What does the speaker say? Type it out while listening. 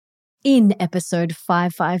In episode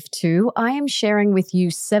 552, I am sharing with you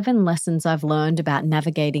 7 lessons I've learned about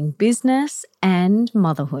navigating business and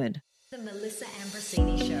motherhood. The Melissa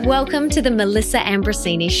Ambrosini Show. Welcome to the Melissa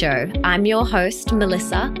Ambrosini Show. I'm your host,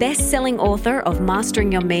 Melissa, best-selling author of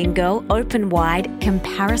Mastering Your Mean Girl, Open Wide,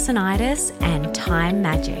 Comparisonitis, and Time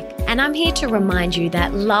Magic. And I'm here to remind you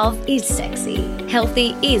that love is sexy,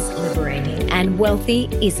 healthy is liberating, and wealthy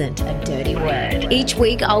isn't a dirty word. Each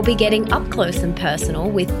week, I'll be getting up close and personal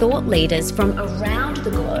with thought leaders from around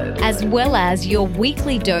the globe, as well as your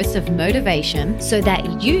weekly dose of motivation so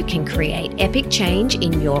that you can create epic change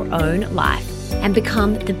in your own life and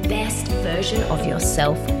become the best version of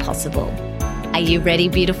yourself possible. Are you ready,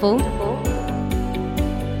 beautiful?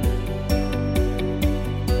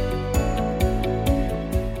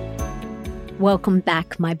 Welcome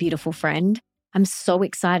back, my beautiful friend. I'm so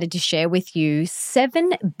excited to share with you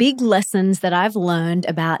 7 big lessons that I've learned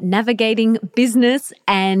about navigating business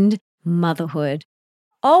and motherhood.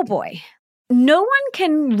 Oh boy, no one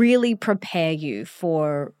can really prepare you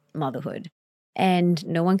for motherhood, and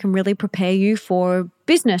no one can really prepare you for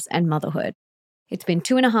business and motherhood. It's been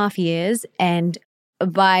 2.5 years, and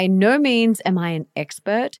by no means am I an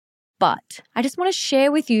expert, but I just want to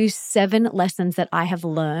share with you 7 lessons that I have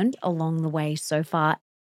learned along the way so far.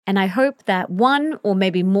 And I hope that one or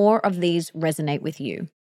maybe more of these resonate with you.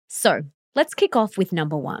 So let's kick off with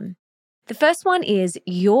number 1. The first one is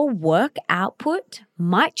your work output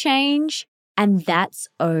might change, and that's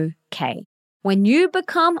okay. When you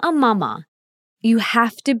become a mama, you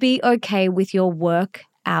have to be okay with your work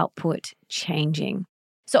output changing.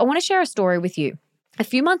 So I want to share a story with you. A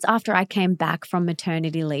few months after I came back from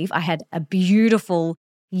maternity leave, I had a beautiful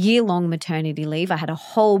year-long maternity leave. I had a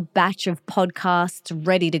whole batch of podcasts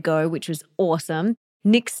ready to go, which was awesome.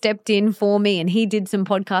 Nick stepped in for me and he did some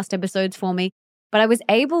podcast episodes for me. But I was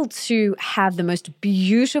able to have the most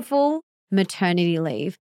beautiful maternity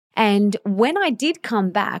leave. And when I did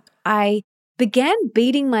come back, I began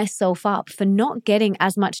beating myself up for not getting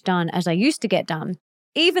as much done as I used to get done,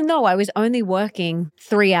 even though I was only working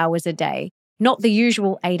 3 hours a day, not the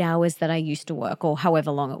usual 8 hours that I used to work or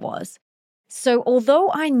however long it was. So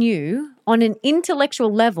although I knew on an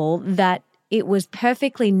intellectual level that it was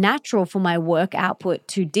perfectly natural for my work output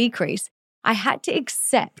to decrease, I had to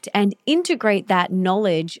accept and integrate that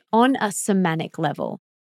knowledge on a somatic level.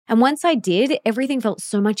 And once I did, everything felt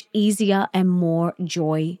so much easier and more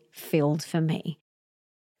joy-filled for me.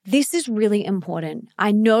 This is really important.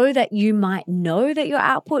 I know that you might know that your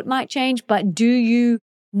output might change, but do you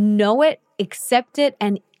know it, accept it,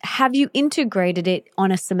 and have you integrated it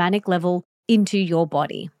on a somatic level into your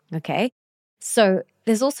body? Okay. So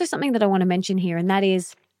there's also something that I want to mention here, and that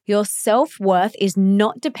is your self-worth is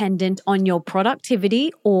not dependent on your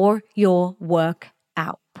productivity or your work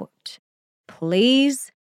output.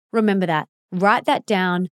 Please remember that. Write that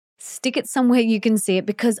down. Stick it somewhere you can see it,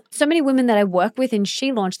 because so many women that I work with in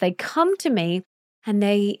She Launch, they come to me and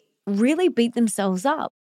they really beat themselves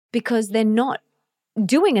up because they're not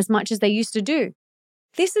doing as much as they used to do.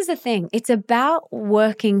 This is the thing. It's about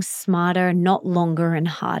working smarter, not longer and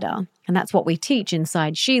harder. And that's what we teach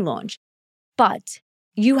inside She Launch. But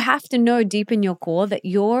you have to know deep in your core that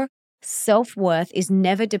your self-worth is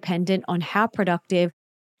never dependent on how productive,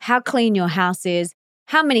 how clean your house is,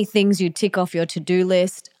 how many things you tick off your to-do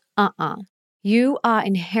list. You are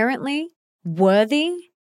inherently worthy,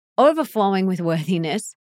 overflowing with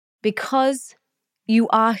worthiness, because you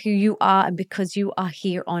are who you are and because you are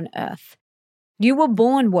here on earth. You were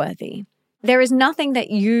born worthy. There is nothing that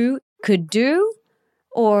you could do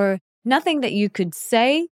or nothing that you could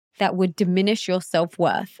say that would diminish your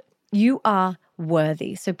self-worth. You are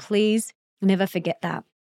worthy. So please never forget that.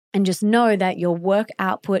 And just know that your work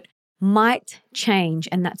output might change,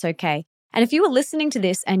 and that's okay. And if you are listening to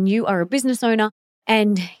this and you are a business owner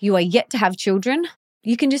and you are yet to have children,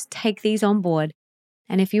 you can just take these on board.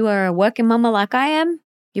 And if you are a working mama like I am,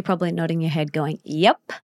 you're probably nodding your head going, yep,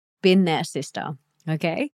 been there, sister.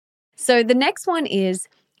 Okay. So the next one is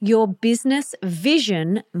your business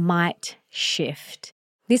vision might shift.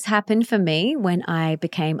 This happened for me when I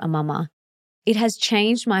became a mama. It has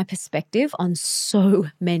changed my perspective on so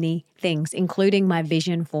many things, including my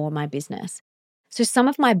vision for my business. So some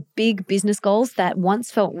of my big business goals that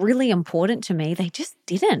once felt really important to me, they just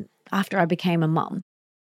didn't after I became a mom.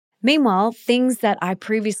 Meanwhile, things that I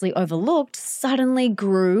previously overlooked suddenly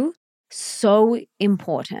grew so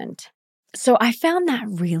important. So I found that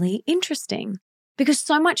really interesting because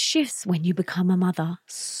so much shifts when you become a mother.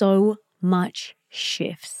 So much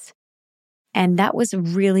shifts. And that was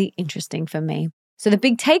really interesting for me. So the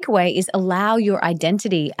big takeaway is allow your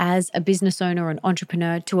identity as a business owner or an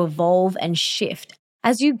entrepreneur to evolve and shift.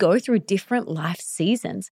 as you go through different life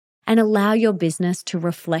seasons and allow your business to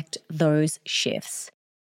reflect those shifts.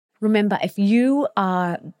 Remember, if you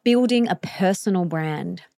are building a personal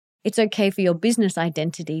brand, it's okay for your business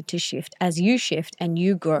identity to shift as you shift and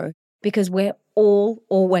you grow, because we're all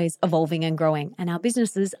always evolving and growing, and our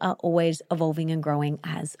businesses are always evolving and growing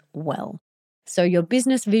as well. So your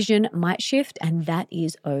business vision might shift, and that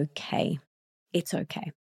is okay. It's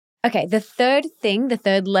okay. Okay, the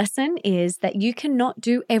third lesson is that you cannot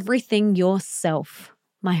do everything yourself,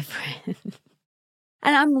 my friend.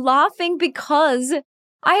 And I'm laughing because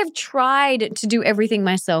I have tried to do everything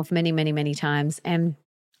myself many, many, many times, and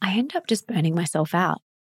I end up just burning myself out.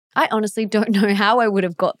 I honestly don't know how I would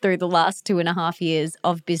have got through the last 2.5 years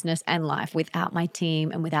of business and life without my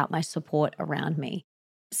team and without my support around me.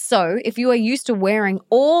 So if you are used to wearing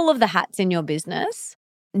all of the hats in your business,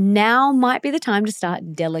 now might be the time to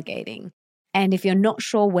start delegating. And if you're not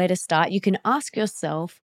sure where to start, you can ask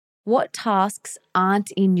yourself, what tasks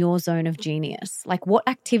aren't in your zone of genius? Like, what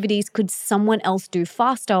activities could someone else do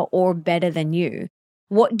faster or better than you?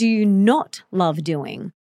 What do you not love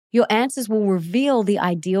doing? Your answers will reveal the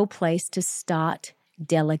ideal place to start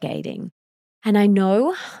delegating. And I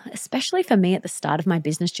know, especially for me at the start of my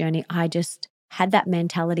business journey, I just had that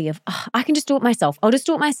mentality of, I can just do it myself. I'll just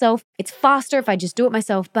do it myself. It's faster if I just do it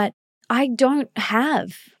myself. But I don't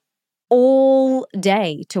have all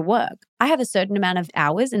day to work. I have a certain amount of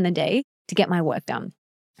hours in the day to get my work done.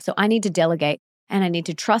 So I need to delegate, and I need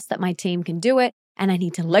to trust that my team can do it, and I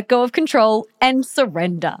need to let go of control and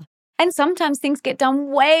surrender. And sometimes things get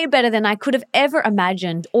done way better than I could have ever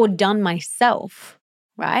imagined or done myself,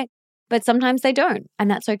 right? But sometimes they don't, and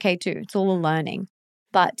that's okay too. It's all a learning.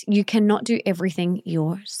 But you cannot do everything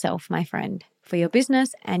yourself, my friend, for your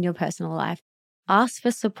business and your personal life. Ask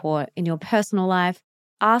for support in your personal life.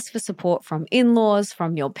 Ask for support from in-laws,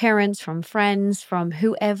 from your parents, from friends, from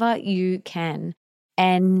whoever you can.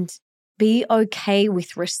 And be okay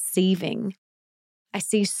with receiving. I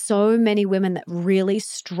see so many women that really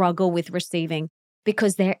struggle with receiving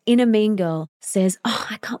because their inner mean girl says,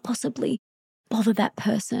 I can't possibly bother that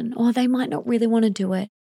person, or they might not really want to do it.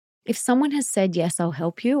 If someone has said, yes, I'll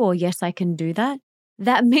help you, or yes, I can do that,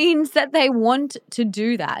 that means that they want to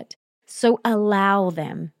do that. So allow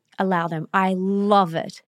them. I love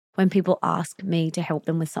it when people ask me to help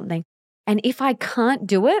them with something. And if I can't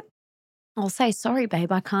do it, I'll say, sorry,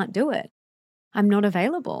 babe, I can't do it. I'm not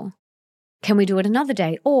available. Can we do it another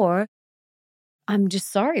day? Or I'm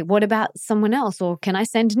just sorry. What about someone else? Or can I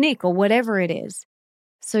send Nick, or whatever it is?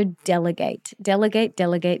 So delegate.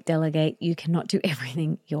 You cannot do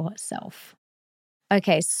everything yourself.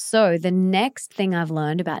 Okay, so the next thing I've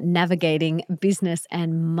learned about navigating business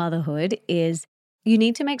and motherhood is you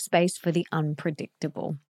need to make space for the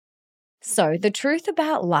unpredictable. So the truth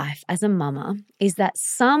about life as a mama is that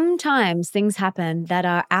sometimes things happen that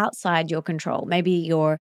are outside your control. Maybe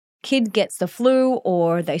your kid gets the flu,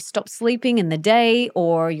 or they stop sleeping in the day,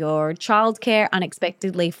 or your childcare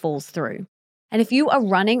unexpectedly falls through. And if you are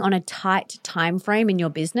running on a tight time frame in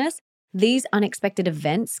your business, these unexpected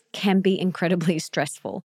events can be incredibly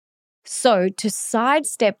stressful. So to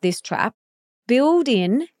sidestep this trap, build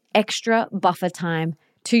in extra buffer time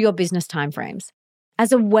to your business timeframes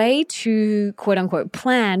as a way to, quote unquote,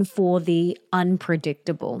 plan for the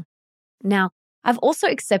unpredictable. Now, I've also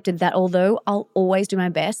accepted that although I'll always do my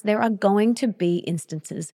best, there are going to be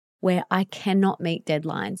instances where I cannot meet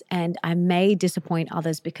deadlines, and I may disappoint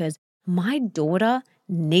others because my daughter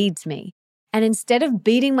needs me. And instead of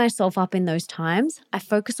beating myself up in those times, I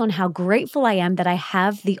focus on how grateful I am that I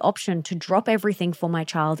have the option to drop everything for my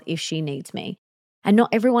child if she needs me. And not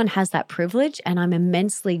everyone has that privilege, and I'm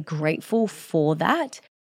immensely grateful for that.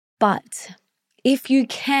 But if you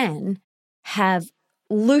can have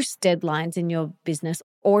loose deadlines in your business,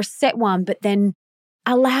 or set one, but then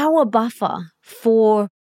allow a buffer for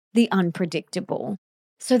the unpredictable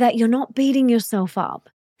so that you're not beating yourself up,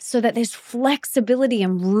 so that there's flexibility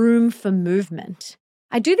and room for movement.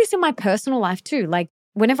 I do this in my personal life too. Like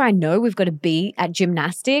whenever I know we've got to be at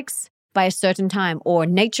gymnastics by a certain time or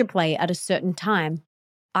nature play at a certain time,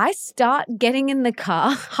 I start getting in the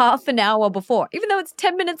car half an hour before, even though it's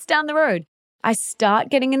 10 minutes down the road. I start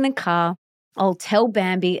getting in the car. I'll tell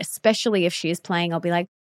Bambi, especially if she is playing, I'll be like,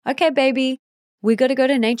 okay, baby, we got to go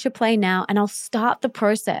to nature play now. And I'll start the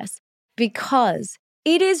process, because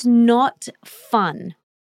it is not fun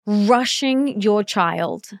rushing your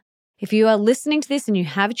child. If you are listening to this and you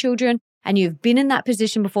have children and you've been in that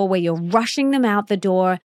position before where you're rushing them out the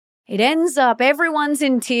door, it ends up everyone's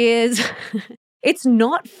in tears. It's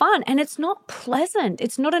not fun, and it's not pleasant.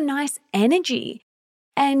 It's not a nice energy,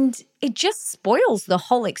 and it just spoils the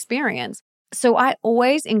whole experience. So I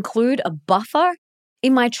always include a buffer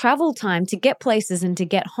in my travel time to get places and to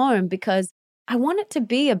get home because I want it to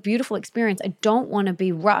be a beautiful experience. I don't want to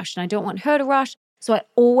be rushed and I don't want her to rush. So I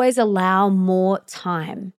always allow more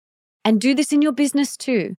time. And do this in your business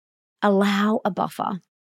too. Allow a buffer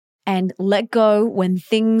and let go when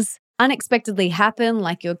things unexpectedly happen,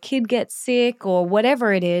 like your kid gets sick or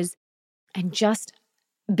whatever it is, and just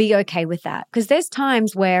be okay with that. Because there's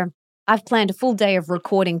times where I've planned a full day of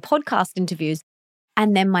recording podcast interviews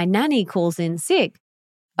and then my nanny calls in sick.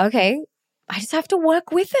 Okay, I just have to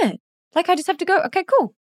work with it. Like I just have to go, okay,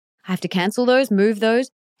 cool. I have to cancel those, move those.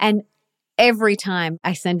 And every time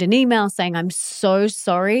I send an email saying, I'm so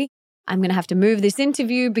sorry, I'm going to have to move this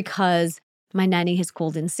interview because my nanny has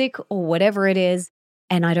called in sick or whatever it is,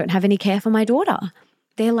 and I don't have any care for my daughter.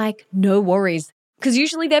 They're like, no worries. Because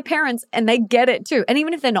usually they're parents and they get it too. And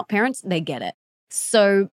even if they're not parents, they get it.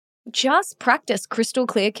 So just practice crystal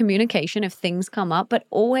clear communication if things come up, but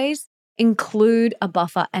always include a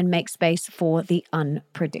buffer and make space for the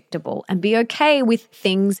unpredictable and be okay with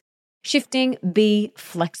things shifting. Be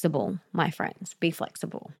flexible, my friends. Be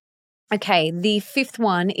flexible. Okay, the fifth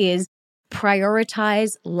one is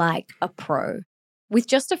prioritize like a pro. With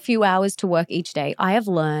just a few hours to work each day, I have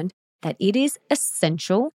learned that it is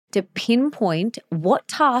essential to pinpoint what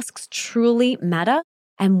tasks truly matter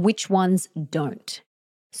and which ones don't.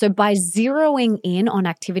 So by zeroing in on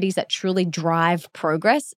activities that truly drive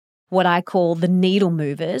progress, what I call the needle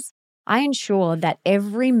movers, I ensure that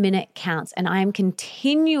every minute counts and I am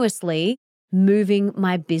continuously moving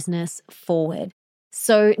my business forward.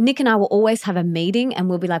 So Nick and I will always have a meeting and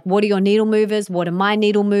we'll be like, what are your needle movers? What are my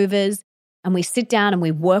needle movers? And we sit down and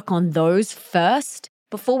we work on those first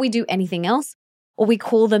before we do anything else, or we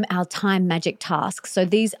call them our time magic tasks. So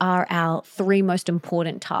these are our 3 most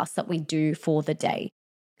important tasks that we do for the day.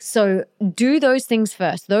 So do those things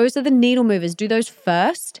first. Those are the needle movers. Do those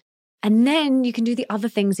first. And then you can do the other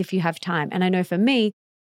things if you have time. And I know for me,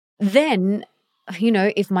 then,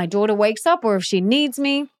 if my daughter wakes up or if she needs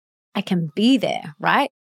me, I can be there, right?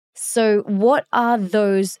 So what are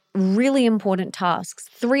those really important tasks?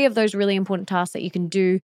 3 of those really important tasks that you can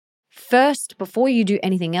do first before you do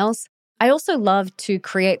anything else. I also love to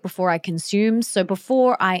create before I consume. So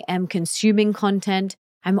before I am consuming content,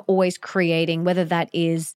 I'm always creating, whether that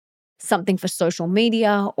is something for social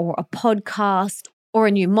media or a podcast or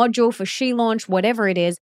a new module for She Launch, whatever it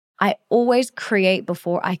is, I always create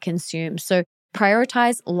before I consume. So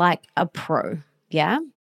prioritize like a pro. Yeah.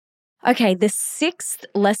 Okay, the 6th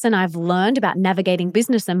lesson I've learned about navigating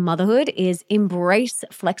business and motherhood is embrace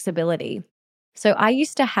flexibility. So I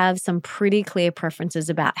used to have some pretty clear preferences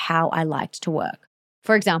about how I liked to work.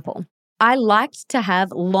 For example, I liked to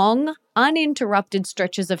have long, uninterrupted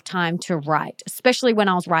stretches of time to write, especially when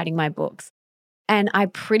I was writing my books. And I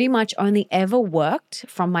pretty much only ever worked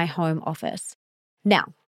from my home office.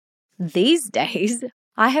 Now, these days,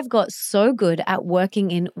 I have got so good at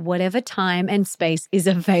working in whatever time and space is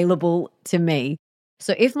available to me.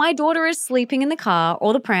 So if my daughter is sleeping in the car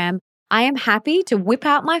or the pram, I am happy to whip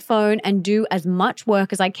out my phone and do as much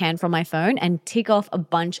work as I can from my phone and tick off a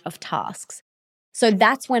bunch of tasks. So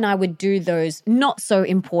that's when I would do those not so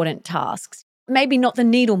important tasks. Maybe not the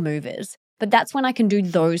needle movers, but that's when I can do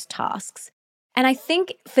those tasks. And I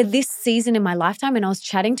think for this season in my lifetime, and I was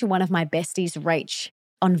chatting to one of my besties, Rach,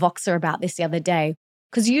 on Voxer about this the other day,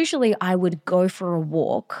 because usually I would go for a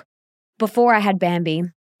walk before I had Bambi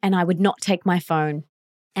and I would not take my phone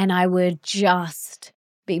and I would just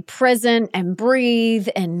be present and breathe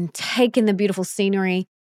and take in the beautiful scenery.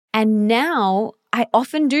 And now I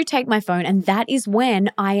often do take my phone, and that is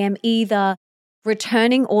when I am either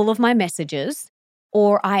returning all of my messages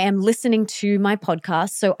or I am listening to my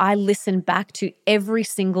podcast. So I listen back to every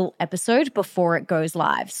single episode before it goes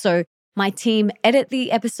live. So my team edit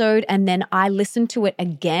the episode and then I listen to it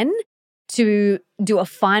again to do a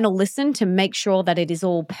final listen to make sure that it is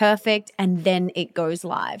all perfect, and then it goes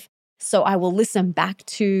live. So I will listen back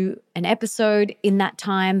to an episode in that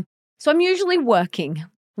time. So I'm usually working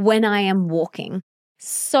when I am walking.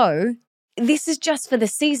 So this is just for the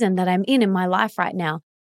season that I'm in my life right now.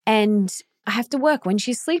 And I have to work when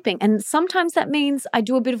she's sleeping. And sometimes that means I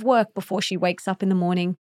do a bit of work before she wakes up in the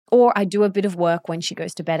morning, or I do a bit of work when she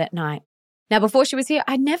goes to bed at night. Now, before she was here,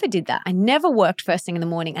 I never did that. I never worked first thing in the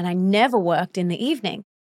morning and I never worked in the evening.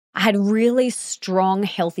 I had really strong,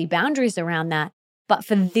 healthy boundaries around that. But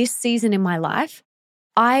for this season in my life,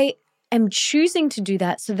 I am choosing to do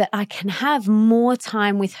that so that I can have more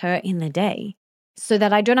time with her in the day, so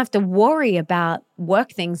that I don't have to worry about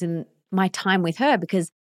work things in my time with her because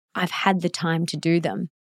I've had the time to do them.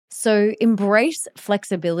 So embrace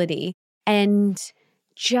flexibility and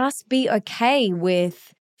just be okay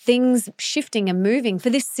with things shifting and moving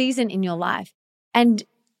for this season in your life. And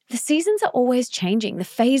the seasons are always changing. The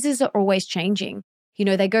phases are always changing.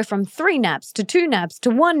 They go from 3 naps to 2 naps to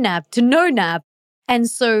 1 nap to no nap. And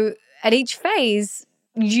so at each phase,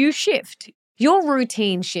 you shift. Your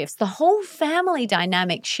routine shifts. The whole family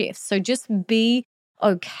dynamic shifts. So just be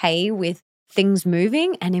okay with things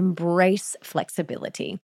moving and embrace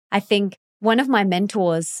flexibility. I think one of my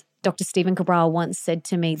mentors, Dr. Stephen Cabral, once said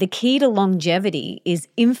to me, the key to longevity is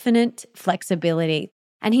infinite flexibility.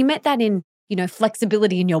 And he meant that in,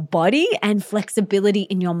 flexibility in your body and flexibility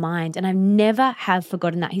in your mind. And I've never have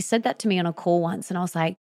forgotten that. He said that to me on a call once. And I was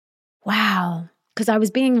like, wow. Because I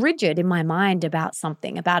was being rigid in my mind about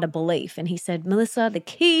something, about a belief. And he said, Melissa, the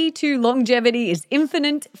key to longevity is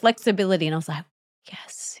infinite flexibility. And I was like,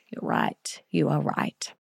 yes, you're right. You are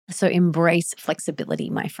right. So embrace flexibility,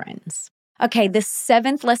 my friends. Okay, the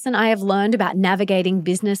 7th lesson I have learned about navigating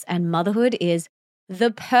business and motherhood is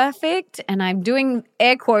the perfect, and I'm doing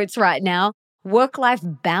air quotes right now, work-life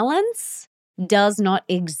balance does not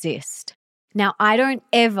exist. Now, I don't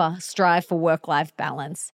ever strive for work-life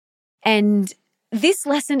balance. And this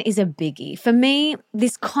lesson is a biggie. For me,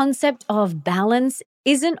 this concept of balance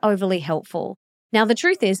isn't overly helpful. Now, the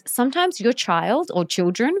truth is, sometimes your child or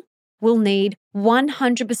children will need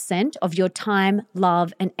 100% of your time,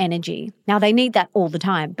 love, and energy. Now, they need that all the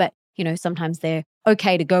time, but, sometimes they're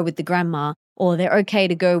okay to go with the grandma or they're okay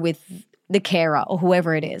to go with the carer or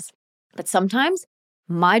whoever it is. But sometimes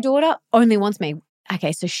my daughter only wants me.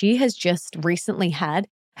 Okay, so she has just recently had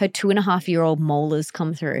her 2.5-year-old molars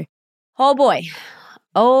come through. Oh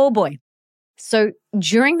boy. So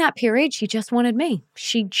during that period, she just wanted me.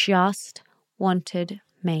 She just wanted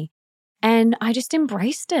me. And I just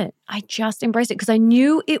embraced it. Because I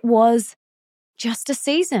knew it was just a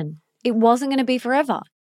season. It wasn't going to be forever.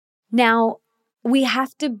 Now, we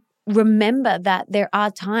have to remember that there are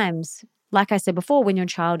times, like I said before, when your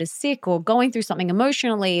child is sick or going through something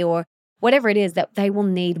emotionally or whatever it is, that they will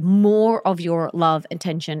need more of your love,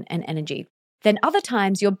 attention, and energy. Then other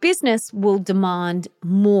times, your business will demand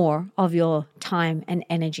more of your time and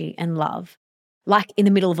energy and love, like in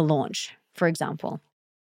the middle of a launch, for example.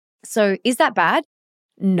 So is that bad?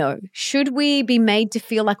 No. Should we be made to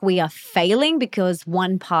feel like we are failing because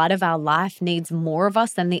one part of our life needs more of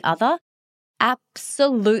us than the other?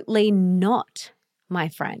 Absolutely not, my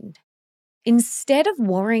friend. Instead of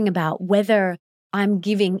worrying about whether I'm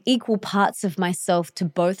giving equal parts of myself to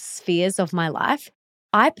both spheres of my life,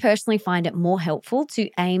 I personally find it more helpful to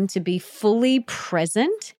aim to be fully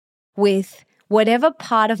present with whatever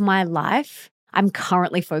part of my life I'm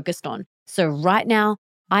currently focused on. So right now,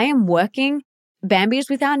 I am working. Bambi is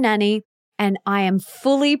with our nanny, and I am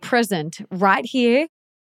fully present right here,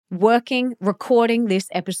 working, recording this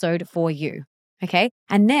episode for you. Okay?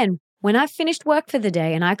 And then when I've finished work for the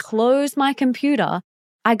day and I close my computer,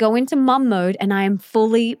 I go into mum mode and I am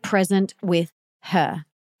fully present with her.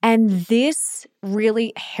 And this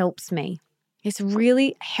really helps me. This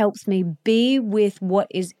really helps me be with what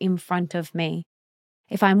is in front of me.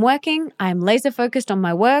 If I'm working, I'm laser focused on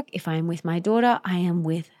my work. If I'm with my daughter, I am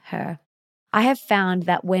with her. I have found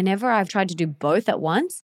that whenever I've tried to do both at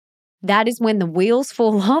once, that is when the wheels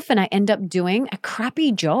fall off and I end up doing a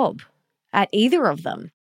crappy job at either of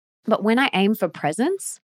them. But when I aim for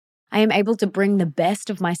presence, I am able to bring the best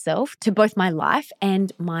of myself to both my life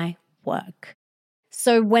and my work.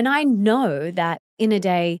 So when I know that in a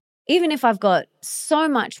day, even if I've got so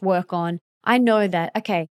much work on, I know that,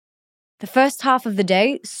 okay, the first half of the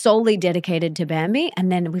day solely dedicated to Bambi,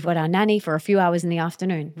 and then we've got our nanny for a few hours in the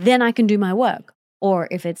afternoon. Then I can do my work. Or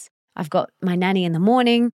if I've got my nanny in the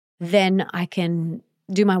morning, then I can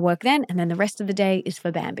do my work then, and then the rest of the day is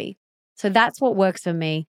for Bambi. So that's what works for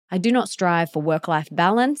me. I do not strive for work-life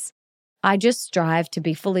balance. I just strive to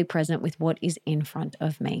be fully present with what is in front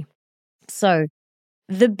of me. So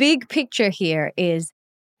the big picture here is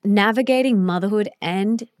navigating motherhood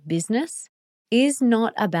and business is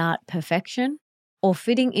not about perfection or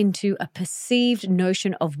fitting into a perceived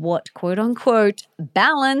notion of what, quote unquote,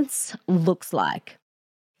 balance looks like.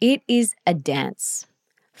 It is a dance,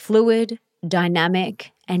 fluid,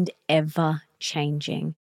 dynamic, and ever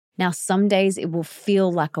changing. Now, some days it will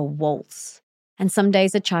feel like a waltz, and some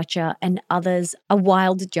days a cha-cha, and others a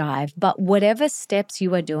wild jive. But whatever steps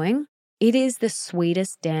you are doing, it is the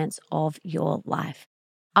sweetest dance of your life.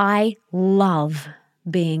 I love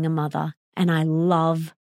being a mother, and I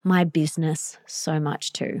love my business so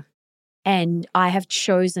much too. And I have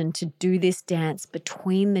chosen to do this dance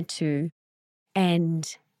between the two,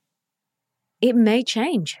 and it may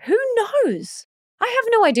change. Who knows? I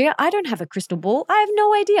have no idea. I don't have a crystal ball. I have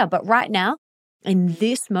no idea. But right now, In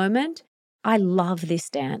this moment, I love this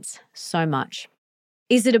dance so much.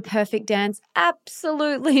 Is it a perfect dance?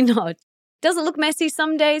 Absolutely not. Does it look messy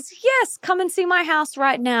some days? Yes, come and see my house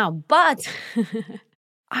right now. But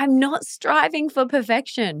I'm not striving for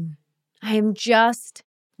perfection. I am just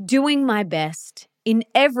doing my best in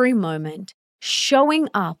every moment, showing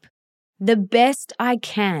up the best I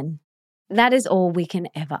can. That is all we can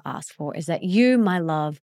ever ask for, is that you, my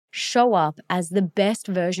love, show up as the best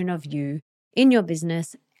version of you in your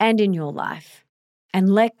business and in your life,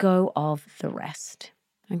 and let go of the rest.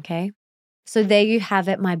 Okay? So there you have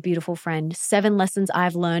it, my beautiful friend. 7 lessons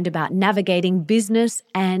I've learned about navigating business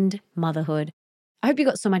and motherhood. I hope you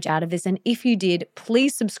got so much out of this. And if you did,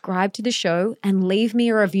 please subscribe to the show and leave me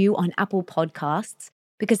a review on Apple Podcasts,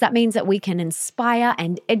 because that means that we can inspire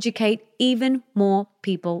and educate even more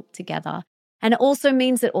people together. And it also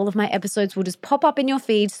means that all of my episodes will just pop up in your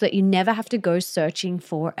feed so that you never have to go searching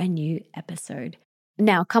for a new episode.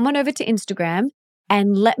 Now, come on over to Instagram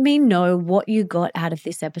and let me know what you got out of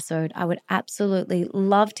this episode. I would absolutely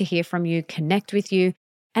love to hear from you, connect with you,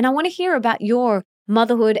 and I want to hear about your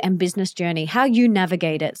motherhood and business journey, how you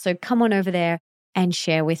navigate it. So come on over there and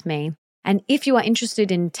share with me. And if you are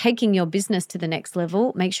interested in taking your business to the next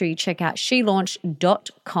level, make sure you check out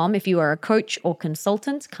shelaunch.com. If you are a coach or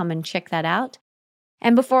consultant, come and check that out.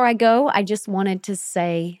 And before I go, I just wanted to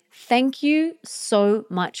say thank you so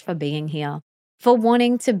much for being here, for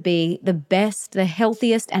wanting to be the best, the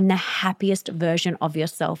healthiest, and the happiest version of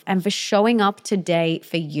yourself, and for showing up today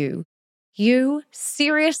for you. You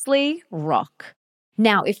seriously rock.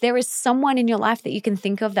 Now, if there is someone in your life that you can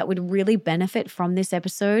think of that would really benefit from this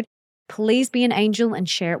episode, please be an angel and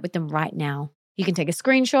share it with them right now. You can take a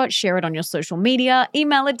screenshot, share it on your social media,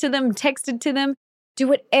 email it to them, text it to them. Do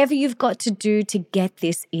whatever you've got to do to get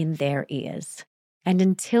this in their ears. And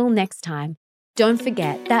until next time, don't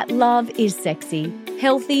forget that love is sexy,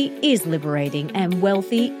 healthy is liberating, and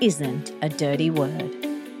wealthy isn't a dirty word.